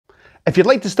If you'd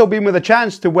like to still be in with a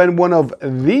chance to win one of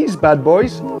these bad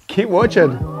boys, keep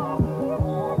watching.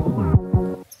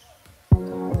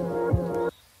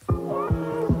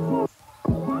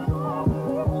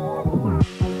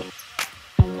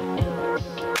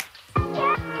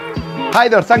 Hi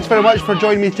there, thanks very much for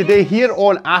joining me today here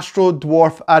on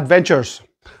Astro-Dwarf Adventures.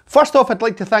 First off, I'd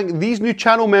like to thank these new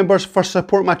channel members for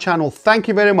supporting my channel. Thank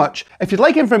you very much. If you'd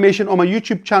like information on my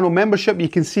YouTube channel membership, you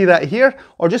can see that here,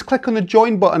 or just click on the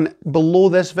join button below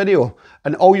this video.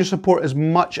 And all your support is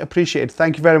much appreciated.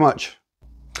 Thank you very much.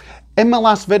 In my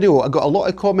last video, I got a lot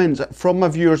of comments from my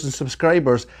viewers and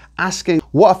subscribers asking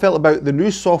what I felt about the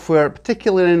new software,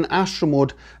 particularly in Astro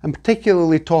mode, and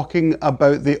particularly talking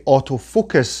about the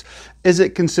autofocus. Is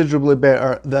it considerably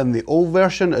better than the old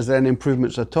version? Is there any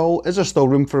improvements at all? Is there still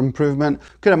room for improvement?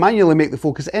 Could I manually make the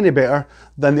focus any better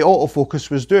than the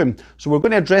autofocus was doing? So we're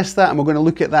going to address that and we're going to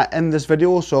look at that in this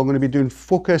video. So I'm going to be doing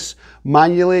focus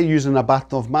manually using a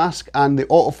Batonov mask and the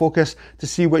autofocus to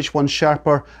see which one's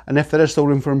sharper and if there is still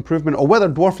room for improvement, or whether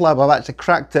Dwarf Lab have actually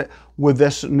cracked it with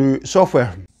this new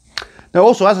software. Now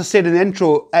also, as I said in the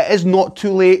intro, it is not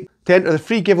too late to enter the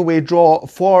free giveaway draw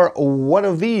for one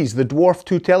of these, the Dwarf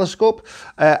 2 telescope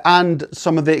and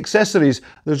some of the accessories.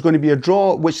 There's going to be a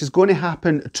draw which is going to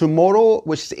happen tomorrow,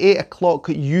 which is 8 o'clock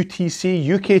UTC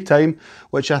UK time,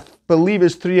 which I believe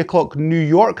is 3 o'clock New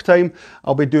York time.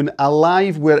 I'll be doing a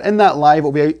live, where in that live,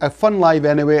 it'll be a fun live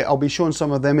anyway. I'll be showing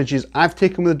some of the images I've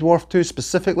taken with the Dwarf 2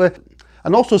 specifically,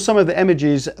 and also some of the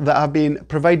images that have been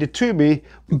provided to me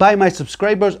by my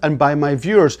subscribers and by my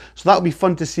viewers. So that'll be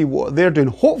fun to see what they're doing.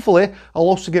 Hopefully, I'll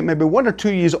also get maybe 1 or 2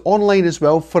 of you online as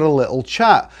well for a little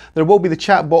chat. There will be the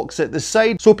chat box at the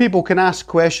side, so people can ask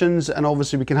questions and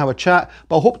obviously we can have a chat.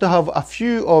 But I hope to have a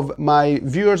few of my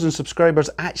viewers and subscribers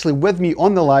actually with me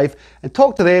on the live and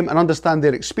talk to them and understand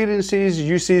their experiences,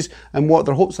 uses, and what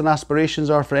their hopes and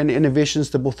aspirations are for any innovations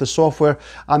to both the software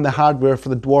and the hardware for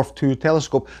the Dwarf 2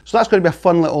 telescope. So that's going to be a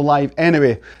fun little live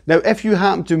anyway. Now, if you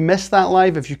happen to miss that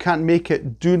live, if you can't make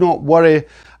it, do not worry.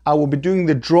 I will be doing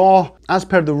the draw as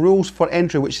per the rules for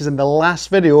entry, which is in the last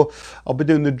video. I'll be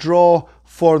doing the draw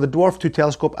for the Dwarf 2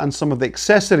 telescope and some of the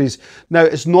accessories. Now,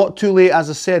 it's not too late, as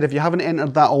I said. If you haven't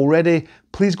entered that already,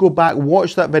 please go back,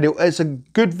 watch that video. It's a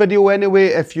good video anyway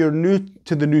if you're new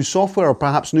to the new software, or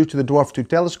perhaps new to the Dwarf 2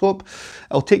 telescope.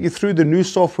 I'll take you through the new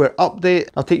software update.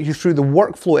 I'll take you through the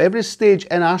workflow, every stage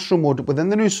in Astro mode within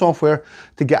the new software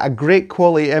to get a great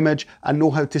quality image and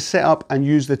know how to set up and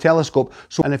use the telescope.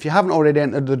 So, and if you haven't already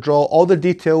entered the draw, all the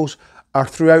details are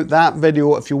throughout that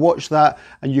video if you watch that,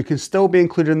 and you can still be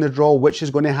included in the draw, which is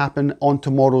going to happen on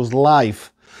tomorrow's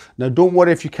live. Now, don't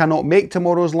worry if you cannot make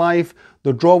tomorrow's live.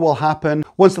 The draw will happen.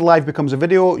 Once the live becomes a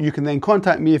video, you can then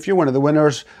contact me if you're one of the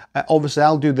winners. Obviously,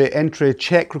 I'll do the entry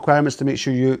check requirements to make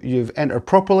sure you've entered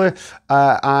properly,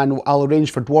 and I'll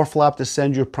arrange for Dwarf Lab to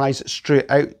send your prize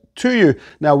straight out to you.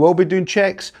 Now, we'll be doing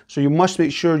checks, so you must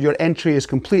make sure your entry is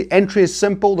complete. Entry is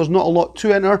simple, there's not a lot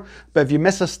to enter, but if you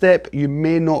miss a step, you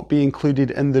may not be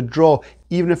included in the draw.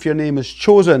 Even if your name is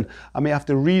chosen, I may have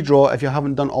to redraw if you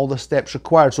haven't done all the steps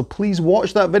required. So please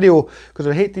watch that video, because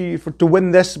I hate to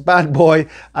win this bad boy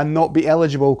and not be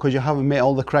eligible because you haven't met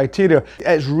all the criteria.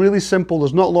 It's really simple,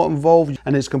 there's not a lot involved,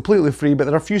 and it's completely free, but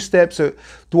there are a few steps that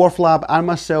Dwarf Lab and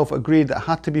myself agreed that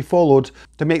had to be followed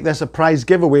to make this a prize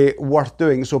giveaway worth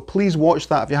doing. So please watch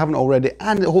that if you haven't already,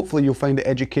 and hopefully you'll find it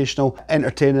educational,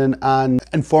 entertaining, and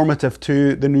informative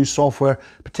to the new software,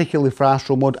 particularly for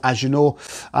Astro mode. As you know,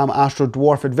 I'm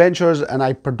Astro-Dwarf Adventures, and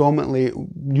I predominantly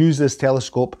use this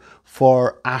telescope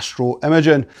for astro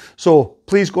imaging. So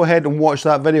please go ahead and watch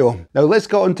that video. Now let's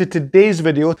get on to today's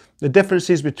video, the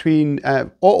differences between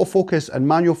autofocus and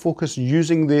manual focus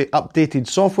using the updated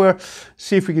software,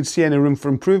 see if we can see any room for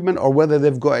improvement or whether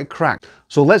they've got it cracked.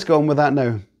 So let's get on with that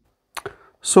now.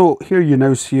 So here you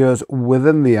now see us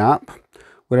within the app.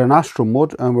 We're in Astro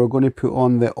mode and we're going to put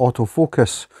on the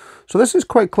autofocus. So this is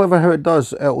quite clever how it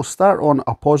does. It will start on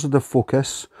a positive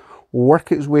focus,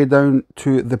 work its way down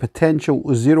to the potential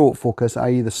zero focus,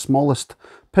 i.e. the smallest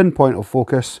pinpoint of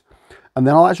focus, and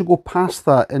then I'll actually go past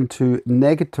that into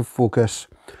negative focus.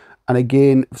 And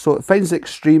again, so it finds the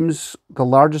extremes, the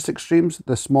largest extremes,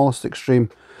 the smallest extreme,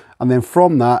 and then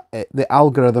from that, the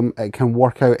algorithm, it can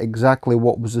work out exactly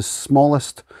what was the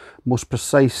smallest, most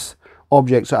precise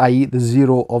objects, i.e. the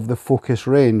zero of the focus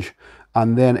range,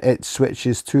 and then it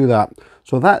switches to that.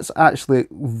 So that's actually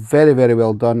very, very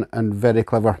well done and very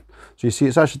clever. So you see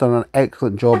it's actually done an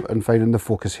excellent job in finding the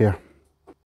focus here.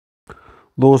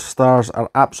 Those stars are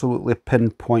absolutely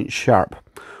pinpoint sharp.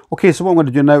 Okay, so what I'm going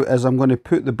to do now is I'm going to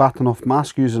put the Batonov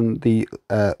mask using the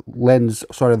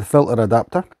the filter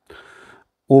adapter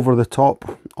over the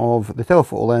top of the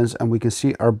telephoto lens, and we can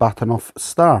see our Bahtinov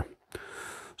star.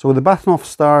 So with the Bahtinov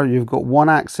star, you've got one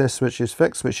axis which is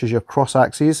fixed, which is your cross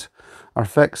axes are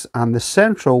fixed, and the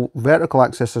central vertical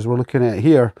axis, as we're looking at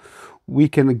here, we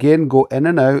can again go in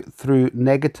and out through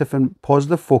negative and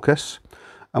positive focus,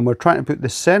 and we're trying to put the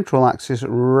central axis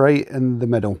right in the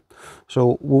middle.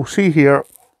 So we'll see here,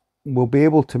 we'll be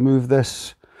able to move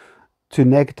this to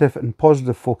negative and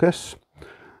positive focus.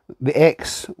 The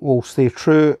X will stay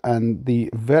true, and the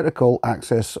vertical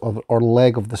axis or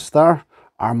leg of the star,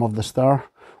 arm of the star,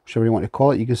 whichever you want to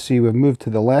call it, you can see we've moved to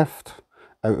the left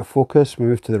out of focus, we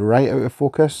move to the right out of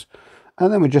focus,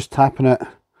 and then we're just tapping it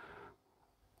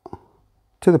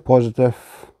to the positive.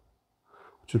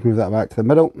 Just move that back to the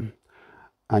middle,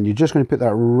 and you're just going to put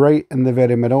that right in the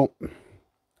very middle.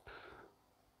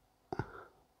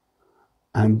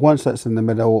 And once that's in the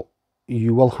middle,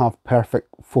 you will have perfect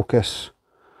focus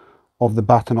of the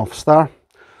Bahtinov star.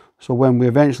 So when we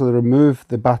eventually remove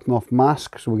the Bahtinov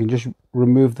mask, so we can just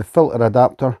remove the filter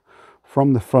adapter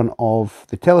from the front of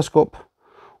the telescope,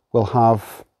 we'll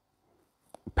have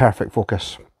perfect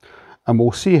focus. And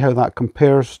we'll see how that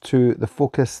compares to the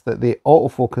focus that the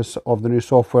autofocus of the new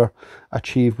software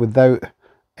achieved without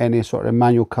any sort of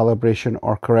manual calibration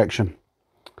or correction.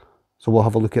 So we'll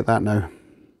have a look at that now.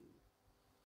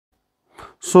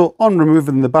 So on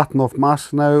removing the Bahtinov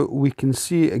mask now, we can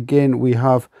see again we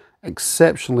have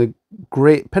exceptionally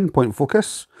great pinpoint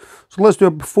focus. So let's do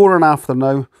a before and after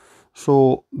now.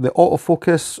 So the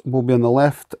autofocus will be on the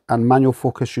left, and manual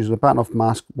focus using the Bahtinov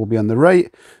mask will be on the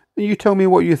right. And you tell me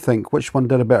what you think, which one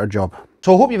did a better job.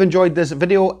 So I hope you've enjoyed this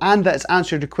video and that it's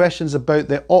answered your questions about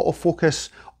the autofocus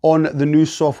on the new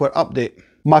software update.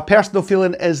 My personal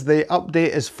feeling is the update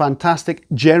is fantastic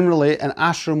generally, and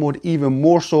Astro mode even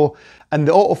more so, and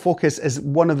the autofocus is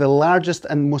one of the largest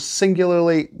and most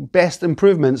singularly best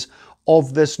improvements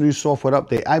of this new software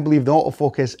update. I believe the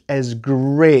autofocus is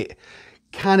great.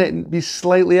 Can it be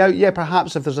slightly out? Yeah,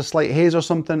 perhaps if there's a slight haze or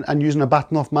something, and using a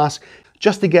Bahtinov mask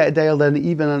just to get it dialed in,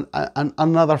 even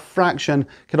another fraction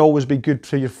could always be good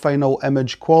for your final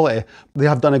image quality. They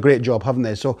have done a great job, haven't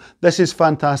they? So this is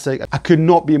fantastic. I could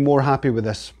not be more happy with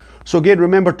this. So again,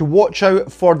 remember to watch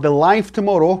out for the live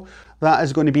tomorrow. That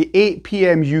is going to be 8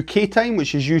 PM UK time,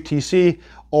 which is UTC,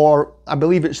 or I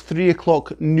believe it's 3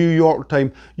 o'clock New York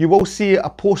time. You will see a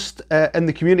post in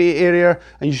the community area,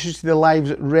 and you should see the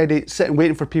lives ready, sitting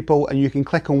waiting for people, and you can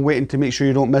click on waiting to make sure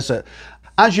you don't miss it.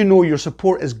 As you know, your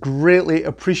support is greatly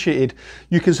appreciated.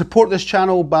 You can support this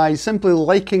channel by simply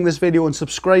liking this video and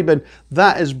subscribing.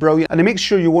 That is brilliant, and it makes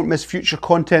sure you won't miss future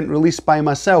content released by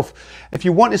myself. If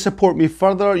you want to support me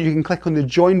further, you can click on the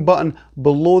join button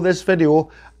below this video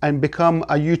and become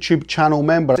a YouTube channel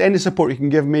member. Any support you can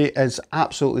give me is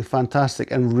absolutely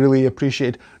fantastic and really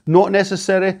appreciated. Not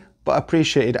necessary, but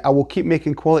appreciated. I will keep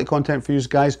making quality content for you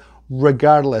guys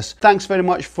regardless. Thanks very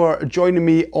much for joining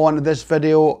me on this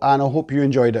video, and I hope you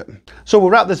enjoyed it. So we'll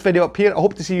wrap this video up here. I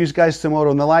hope to see you guys tomorrow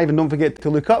on the live, and don't forget to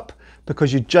look up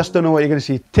because you just don't know what you're going to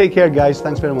see. Take care guys,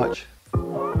 thanks very much.